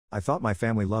I thought my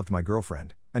family loved my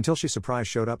girlfriend, until she surprise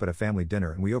showed up at a family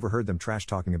dinner and we overheard them trash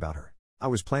talking about her. I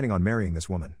was planning on marrying this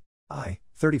woman. I,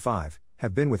 35,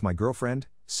 have been with my girlfriend,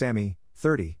 Sammy,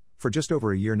 30, for just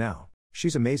over a year now.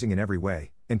 She's amazing in every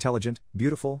way, intelligent,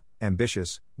 beautiful,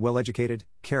 ambitious, well-educated,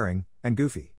 caring, and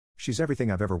goofy. She's everything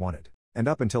I've ever wanted. And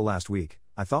up until last week,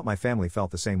 I thought my family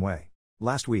felt the same way.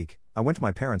 Last week, I went to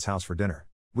my parents' house for dinner.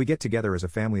 We get together as a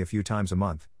family a few times a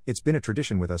month. It's been a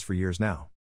tradition with us for years now.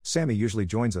 Sammy usually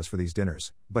joins us for these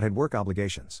dinners, but had work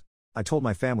obligations. I told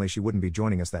my family she wouldn't be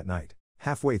joining us that night.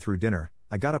 Halfway through dinner,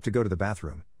 I got up to go to the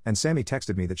bathroom, and Sammy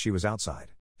texted me that she was outside.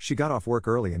 She got off work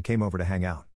early and came over to hang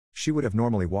out. She would have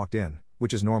normally walked in,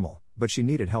 which is normal, but she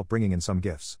needed help bringing in some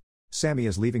gifts. Sammy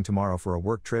is leaving tomorrow for a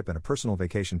work trip and a personal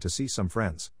vacation to see some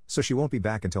friends, so she won't be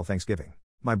back until Thanksgiving.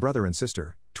 My brother and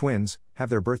sister, twins, have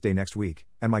their birthday next week,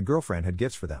 and my girlfriend had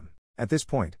gifts for them. At this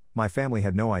point, my family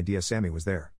had no idea Sammy was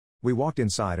there. We walked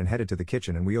inside and headed to the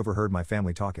kitchen and we overheard my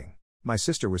family talking. My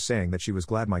sister was saying that she was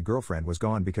glad my girlfriend was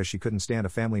gone because she couldn't stand a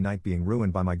family night being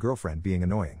ruined by my girlfriend being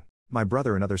annoying. My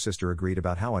brother and other sister agreed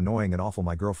about how annoying and awful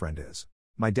my girlfriend is.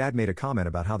 My dad made a comment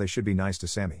about how they should be nice to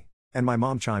Sammy. And my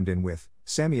mom chimed in with,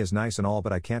 "Sammy is nice and all,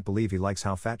 but I can't believe he likes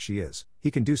how fat she is.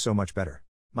 He can do so much better."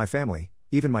 My family,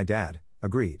 even my dad,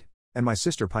 agreed. And my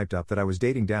sister piped up that I was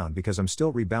dating down because I'm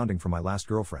still rebounding from my last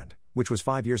girlfriend, which was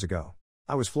 5 years ago.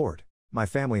 I was floored. My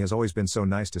family has always been so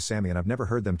nice to Sammy and I've never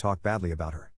heard them talk badly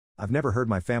about her. I've never heard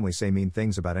my family say mean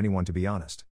things about anyone, to be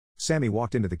honest. Sammy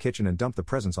walked into the kitchen and dumped the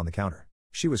presents on the counter.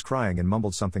 She was crying and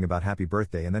mumbled something about happy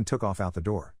birthday and then took off out the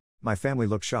door. My family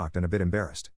looked shocked and a bit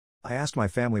embarrassed. I asked my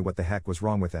family what the heck was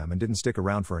wrong with them and didn't stick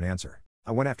around for an answer.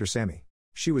 I went after Sammy.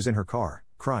 She was in her car,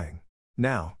 crying.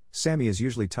 Now, Sammy is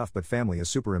usually tough but family is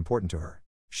super important to her.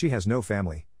 She has no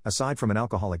family, aside from an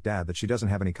alcoholic dad that she doesn't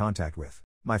have any contact with.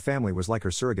 My family was like her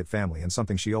surrogate family and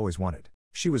something she always wanted.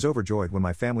 She was overjoyed when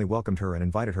my family welcomed her and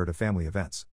invited her to family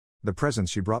events. The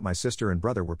presents she brought my sister and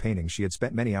brother were paintings she had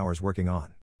spent many hours working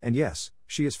on. And yes,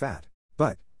 she is fat.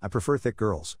 But, I prefer thick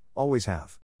girls, always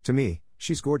have. To me,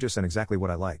 she's gorgeous and exactly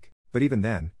what I like. But even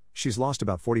then, she's lost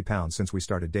about 40 pounds since we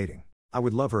started dating. I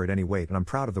would love her at any weight and I'm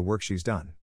proud of the work she's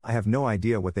done. I have no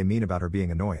idea what they mean about her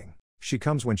being annoying. She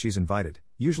comes when she's invited,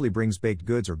 usually brings baked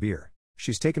goods or beer.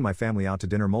 She's taken my family out to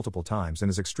dinner multiple times and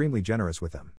is extremely generous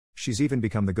with them. She's even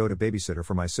become the go-to babysitter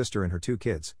for my sister and her 2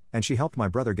 kids, and she helped my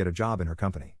brother get a job in her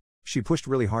company. She pushed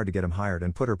really hard to get him hired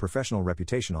and put her professional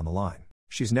reputation on the line.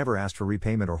 She's never asked for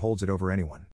repayment or holds it over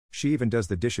anyone. She even does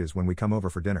the dishes when we come over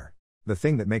for dinner. The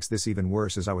thing that makes this even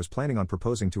worse is I was planning on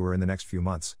proposing to her in the next few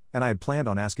months, and I had planned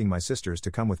on asking my sisters to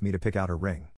come with me to pick out her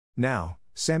ring. Now,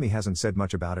 Sammy hasn't said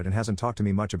much about it and hasn't talked to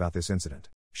me much about this incident.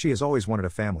 She has always wanted a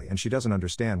family and she doesn't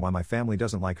understand why my family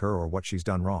doesn't like her or what she's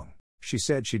done wrong. She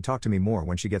said she'd talk to me more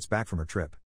when she gets back from her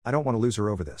trip. I don't want to lose her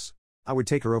over this. I would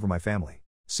take her over my family.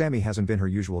 Sammy hasn't been her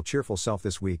usual cheerful self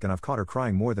this week and I've caught her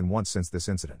crying more than once since this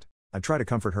incident. I try to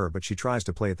comfort her but she tries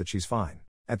to play it that she's fine.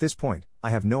 At this point,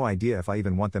 I have no idea if I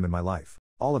even want them in my life.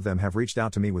 All of them have reached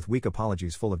out to me with weak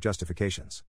apologies full of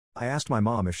justifications. I asked my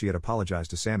mom if she had apologized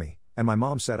to Sammy, and my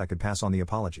mom said I could pass on the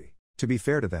apology. To be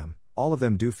fair to them, all of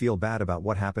them do feel bad about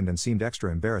what happened and seemed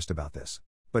extra embarrassed about this.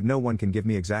 But no one can give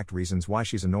me exact reasons why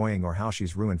she's annoying or how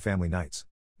she's ruined family nights.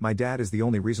 My dad is the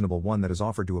only reasonable one that has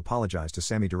offered to apologize to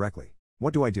Sammy directly.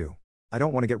 What do? I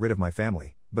don't want to get rid of my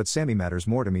family, but Sammy matters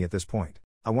more to me at this point.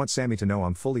 I want Sammy to know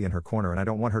I'm fully in her corner and I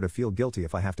don't want her to feel guilty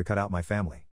if I have to cut out my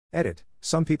family. Edit.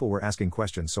 Some people were asking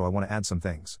questions so I want to add some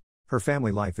things. Her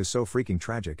family life is so freaking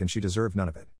tragic and she deserved none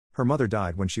of it. Her mother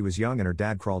died when she was young and her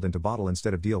dad crawled into bottle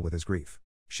instead of deal with his grief.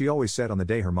 She always said on the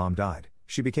day her mom died,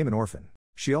 she became an orphan.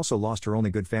 She also lost her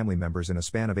only good family members in a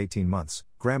span of 18 months,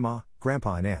 grandma,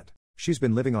 grandpa and aunt. She's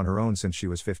been living on her own since she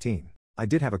was 15. I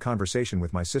did have a conversation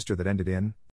with my sister that ended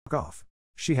in, "Fuck off."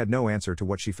 She had no answer to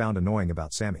what she found annoying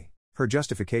about Sammy. Her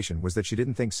justification was that she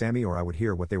didn't think Sammy or I would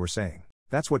hear what they were saying.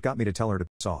 That's what got me to tell her to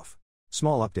piss off.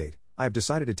 Small update, I have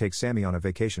decided to take Sammy on a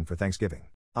vacation for Thanksgiving.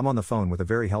 I'm on the phone with a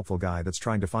very helpful guy that's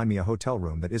trying to find me a hotel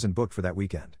room that isn't booked for that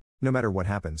weekend. No matter what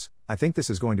happens, I think this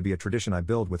is going to be a tradition I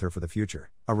build with her for the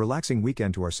future. A relaxing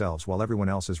weekend to ourselves while everyone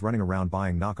else is running around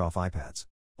buying knockoff iPads.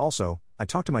 Also, I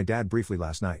talked to my dad briefly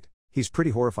last night. He's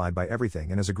pretty horrified by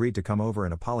everything and has agreed to come over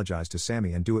and apologize to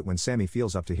Sammy and do it when Sammy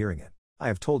feels up to hearing it. I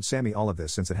have told Sammy all of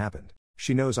this since it happened.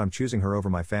 She knows I'm choosing her over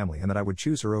my family and that I would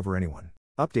choose her over anyone.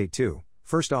 Update 2.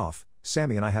 First off,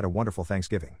 Sammy and I had a wonderful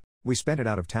Thanksgiving. We spent it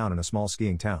out of town in a small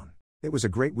skiing town. It was a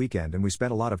great weekend and we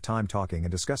spent a lot of time talking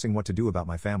and discussing what to do about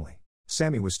my family.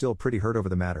 Sammy was still pretty hurt over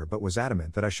the matter but was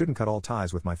adamant that I shouldn't cut all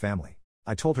ties with my family.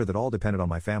 I told her that all depended on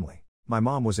my family. My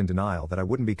mom was in denial that I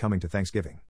wouldn't be coming to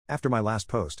Thanksgiving. After my last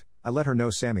post, I let her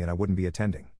know Sammy and I wouldn't be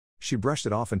attending. She brushed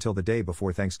it off until the day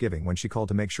before Thanksgiving when she called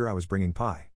to make sure I was bringing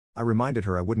pie. I reminded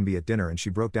her I wouldn't be at dinner and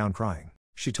she broke down crying.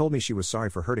 She told me she was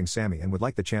sorry for hurting Sammy and would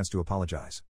like the chance to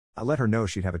apologize. I let her know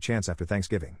she'd have a chance after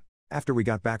Thanksgiving. After we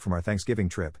got back from our Thanksgiving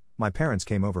trip, my parents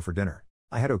came over for dinner.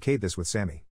 I had okayed this with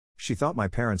Sammy. She thought my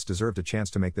parents deserved a chance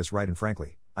to make this right, and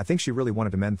frankly, I think she really wanted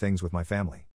to mend things with my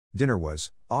family. Dinner was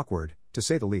awkward, to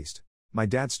say the least. My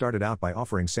dad started out by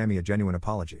offering Sammy a genuine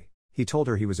apology. He told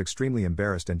her he was extremely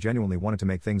embarrassed and genuinely wanted to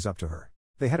make things up to her.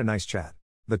 They had a nice chat.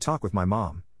 The talk with my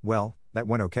mom, well, that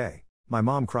went okay. My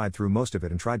mom cried through most of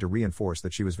it and tried to reinforce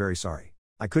that she was very sorry.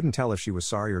 I couldn't tell if she was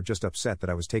sorry or just upset that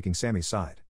I was taking Sammy's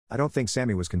side. I don't think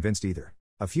Sammy was convinced either.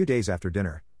 A few days after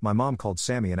dinner, my mom called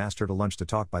Sammy and asked her to lunch to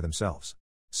talk by themselves.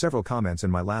 Several comments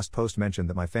in my last post mentioned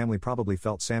that my family probably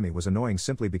felt Sammy was annoying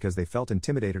simply because they felt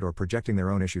intimidated or projecting their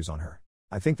own issues on her.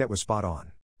 I think that was spot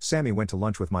on. Sammy went to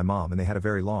lunch with my mom and they had a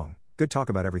very long, good talk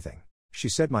about everything. She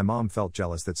said my mom felt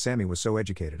jealous that Sammy was so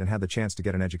educated and had the chance to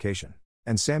get an education.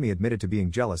 And Sammy admitted to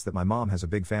being jealous that my mom has a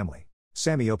big family.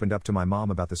 Sammy opened up to my mom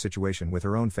about the situation with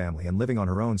her own family and living on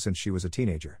her own since she was a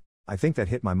teenager. I think that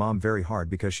hit my mom very hard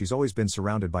because she's always been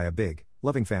surrounded by a big,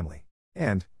 loving family.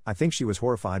 And I think she was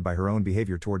horrified by her own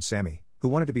behavior towards Sammy, who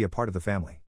wanted to be a part of the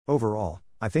family. Overall,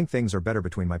 I think things are better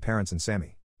between my parents and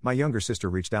Sammy. My younger sister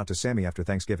reached out to Sammy after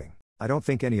Thanksgiving. I don't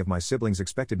think any of my siblings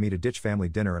expected me to ditch family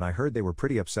dinner and I heard they were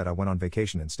pretty upset I went on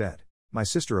vacation instead. My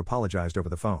sister apologized over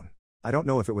the phone. I don't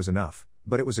know if it was enough,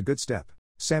 but it was a good step.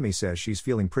 Sammy says she's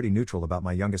feeling pretty neutral about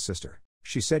my youngest sister.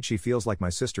 She said she feels like my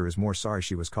sister is more sorry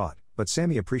she was caught, but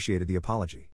Sammy appreciated the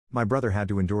apology. My brother had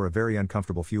to endure a very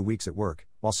uncomfortable few weeks at work,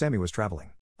 while Sammy was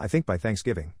traveling. I think by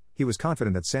Thanksgiving, he was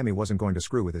confident that Sammy wasn't going to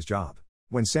screw with his job.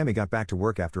 When Sammy got back to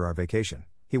work after our vacation,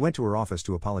 he went to her office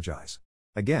to apologize.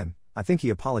 Again, I think he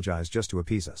apologized just to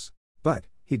appease us. But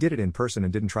he did it in person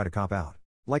and didn't try to cop out.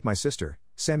 Like my sister,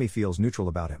 Sammy feels neutral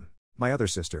about him. My other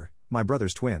sister, my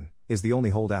brother's twin, is the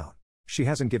only holdout. She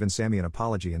hasn't given Sammy an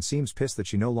apology and seems pissed that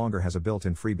she no longer has a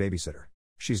built-in free babysitter.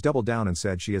 She's doubled down and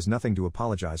said she has nothing to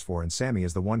apologize for and Sammy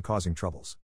is the one causing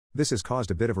troubles. This has caused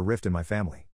a bit of a rift in my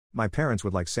family. My parents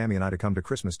would like Sammy and I to come to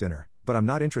Christmas dinner, but I'm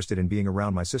not interested in being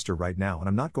around my sister right now and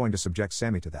I'm not going to subject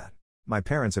Sammy to that. My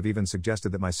parents have even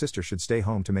suggested that my sister should stay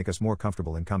home to make us more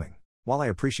comfortable in coming. While I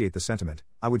appreciate the sentiment,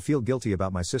 I would feel guilty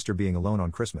about my sister being alone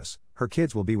on Christmas. Her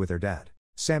kids will be with their dad.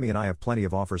 Sammy and I have plenty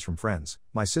of offers from friends.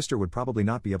 My sister would probably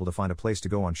not be able to find a place to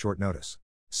go on short notice.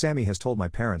 Sammy has told my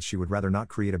parents she would rather not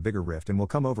create a bigger rift and will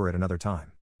come over at another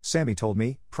time. Sammy told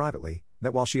me, privately,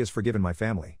 that while she has forgiven my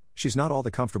family, she's not all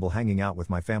that comfortable hanging out with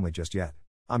my family just yet.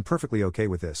 I'm perfectly okay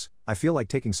with this. I feel like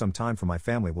taking some time from my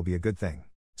family will be a good thing.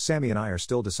 Sammy and I are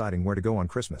still deciding where to go on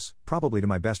Christmas, probably to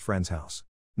my best friend's house.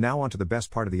 Now on to the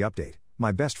best part of the update.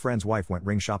 My best friend's wife went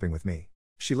ring shopping with me.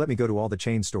 She let me go to all the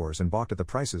chain stores and balked at the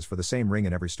prices for the same ring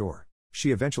in every store.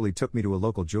 She eventually took me to a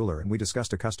local jeweler and we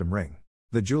discussed a custom ring.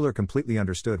 The jeweler completely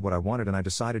understood what I wanted and I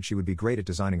decided she would be great at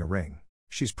designing a ring.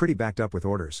 She's pretty backed up with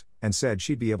orders, and said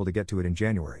she'd be able to get to it in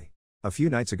January. A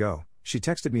few nights ago, she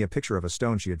texted me a picture of a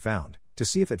stone she had found, to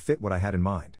see if it fit what I had in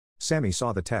mind. Sammy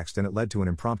saw the text and it led to an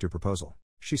impromptu proposal.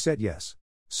 She said yes.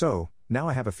 So, now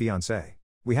I have a fiancé.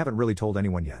 We haven't really told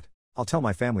anyone yet. I'll tell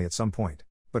my family at some point.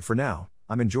 But for now,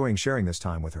 I'm enjoying sharing this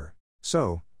time with her.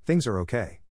 So, things are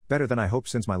okay. Better than I hoped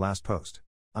since my last post.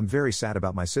 I'm very sad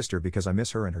about my sister because I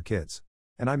miss her and her kids.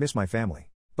 And I miss my family.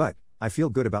 But, I feel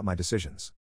good about my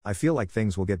decisions. I feel like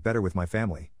things will get better with my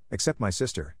family, except my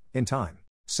sister, in time.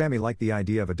 Sammy liked the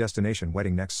idea of a destination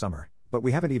wedding next summer, but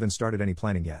we haven't even started any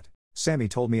planning yet. Sammy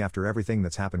told me after everything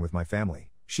that's happened with my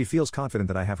family, she feels confident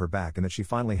that I have her back and that she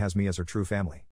finally has me as her true family.